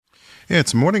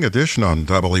It's Morning Edition on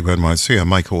WNYC. I'm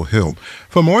Michael Hill.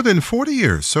 For more than 40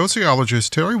 years,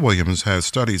 sociologist Terry Williams has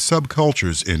studied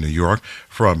subcultures in New York,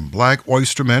 from black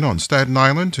oystermen on Staten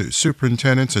Island to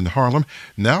superintendents in Harlem.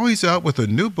 Now he's out with a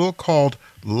new book called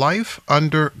Life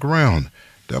Underground.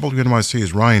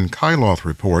 WNYC's Ryan Kyloth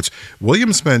reports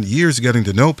Williams spent years getting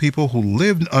to know people who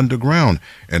lived underground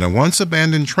in a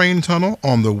once-abandoned train tunnel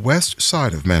on the west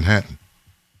side of Manhattan.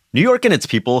 New York and its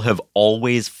people have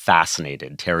always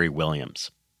fascinated Terry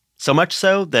Williams, so much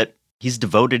so that he's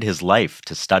devoted his life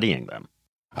to studying them.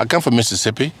 I come from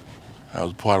Mississippi. I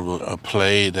was part of a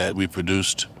play that we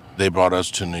produced. They brought us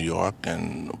to New York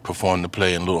and performed the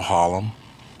play in Little Harlem.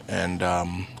 And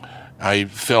I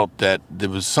felt that there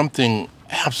was something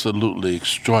absolutely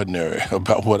extraordinary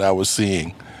about what I was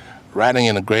seeing. Riding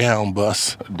in a Greyhound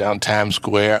bus down Times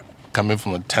Square, coming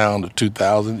from a town of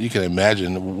 2,000, you can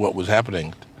imagine what was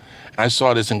happening. I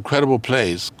saw this incredible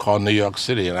place called New York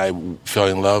City, and I fell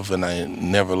in love, and I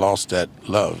never lost that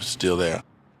love, still there.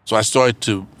 So I started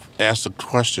to ask the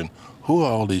question, who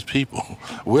are all these people?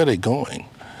 Where are they going?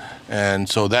 And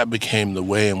so that became the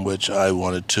way in which I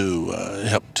wanted to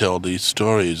help tell these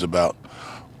stories about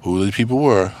who these people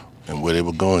were and where they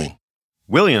were going.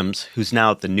 Williams, who's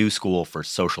now at the New School for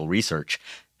Social Research,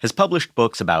 has published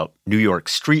books about New York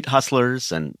street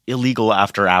hustlers and illegal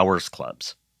after-hours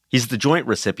clubs. He's the joint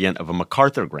recipient of a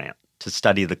MacArthur grant to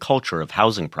study the culture of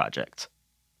housing projects.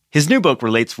 His new book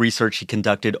relates research he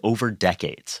conducted over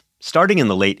decades, starting in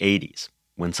the late 80s,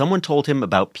 when someone told him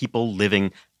about people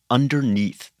living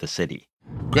underneath the city.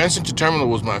 Grand Central Terminal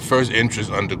was my first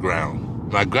interest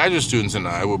underground. My graduate students and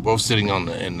I were both sitting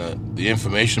in the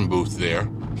information booth there,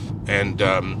 and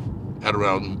at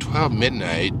around 12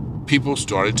 midnight, people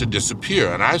started to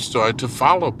disappear, and I started to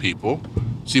follow people,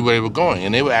 see where they were going.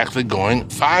 And they were actually going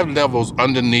 5 levels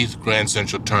underneath Grand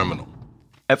Central Terminal.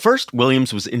 At first,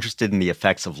 Williams was interested in the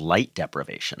effects of light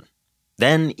deprivation.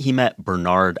 Then he met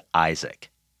Bernard Isaac.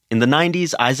 In the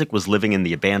 90s, Isaac was living in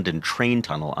the abandoned train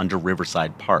tunnel under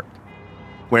Riverside Park,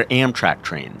 where Amtrak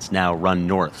trains now run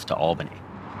north to Albany.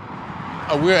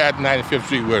 We're at 95th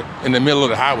Street. We're in the middle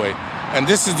of the highway. And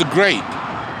this is the grate.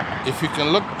 If you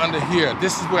can look under here,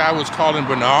 this is where I was calling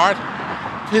Bernard.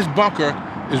 His bunker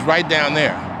is right down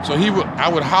there. So I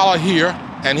would holler here,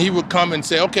 and he would come and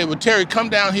say, okay, well, Terry, come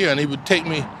down here. And he would take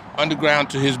me underground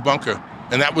to his bunker.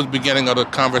 And that was the beginning of the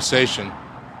conversation.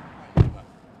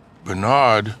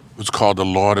 Bernard was called the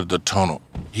Lord of the Tunnel.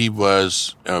 He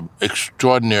was an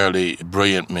extraordinarily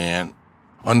brilliant man.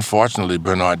 Unfortunately,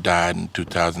 Bernard died in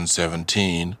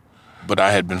 2017, but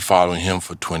I had been following him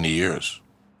for 20 years.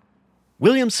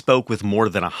 Williams spoke with more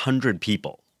than 100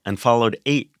 people and followed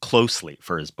 8 closely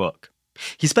for his book.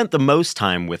 He spent the most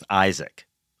time with Isaac,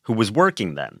 who was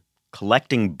working then,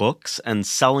 collecting books and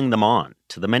selling them on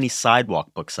to the many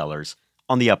sidewalk booksellers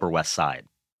on the Upper West Side.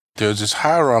 There's this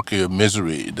hierarchy of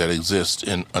misery that exists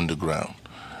in underground.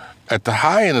 At the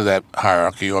high end of that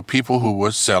hierarchy are people who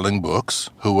were selling books,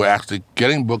 who were actually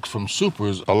getting books from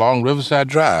supers along Riverside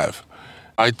Drive.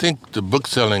 I think the book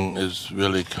selling is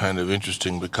really kind of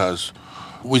interesting because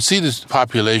we see this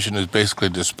population as basically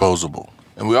disposable.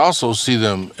 And we also see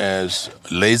them as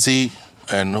lazy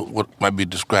and what might be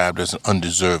described as an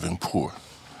undeserving poor.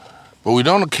 But we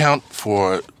don't account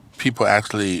for people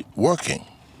actually working.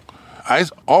 I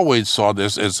always saw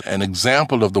this as an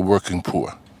example of the working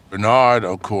poor. Bernard,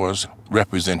 of course,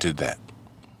 represented that.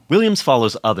 Williams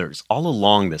follows others all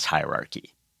along this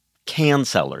hierarchy. Can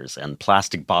sellers and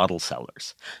plastic bottle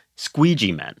sellers,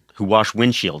 squeegee men who wash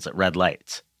windshields at red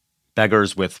lights,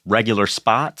 beggars with regular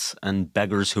spots, and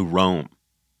beggars who roam.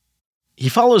 He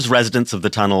follows residents of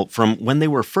the tunnel from when they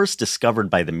were first discovered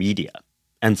by the media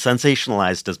and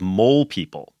sensationalized as mole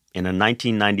people in a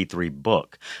 1993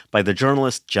 book by the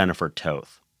journalist Jennifer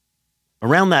Toth.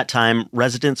 Around that time,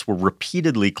 residents were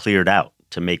repeatedly cleared out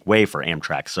to make way for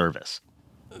Amtrak service.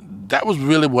 That was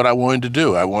really what I wanted to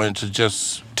do. I wanted to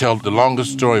just tell the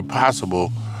longest story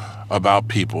possible about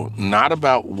people, not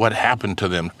about what happened to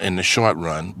them in the short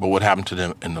run, but what happened to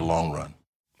them in the long run.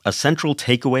 A central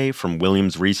takeaway from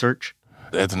Williams' research?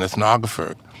 As an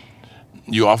ethnographer,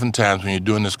 you oftentimes, when you're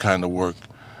doing this kind of work,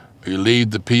 you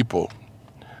leave the people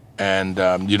and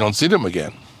you don't see them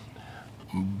again.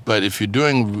 But if you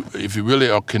really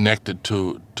are connected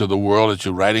to the world that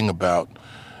you're writing about,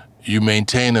 you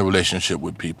maintain a relationship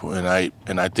with people. And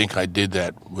I think I did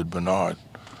that with Bernard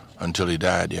until he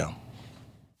died, yeah.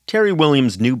 Terry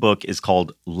Williams' new book is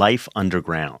called Life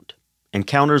Underground,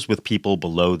 Encounters with People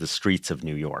Below the Streets of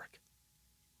New York.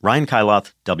 Ryan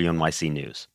Kyloth, WNYC News.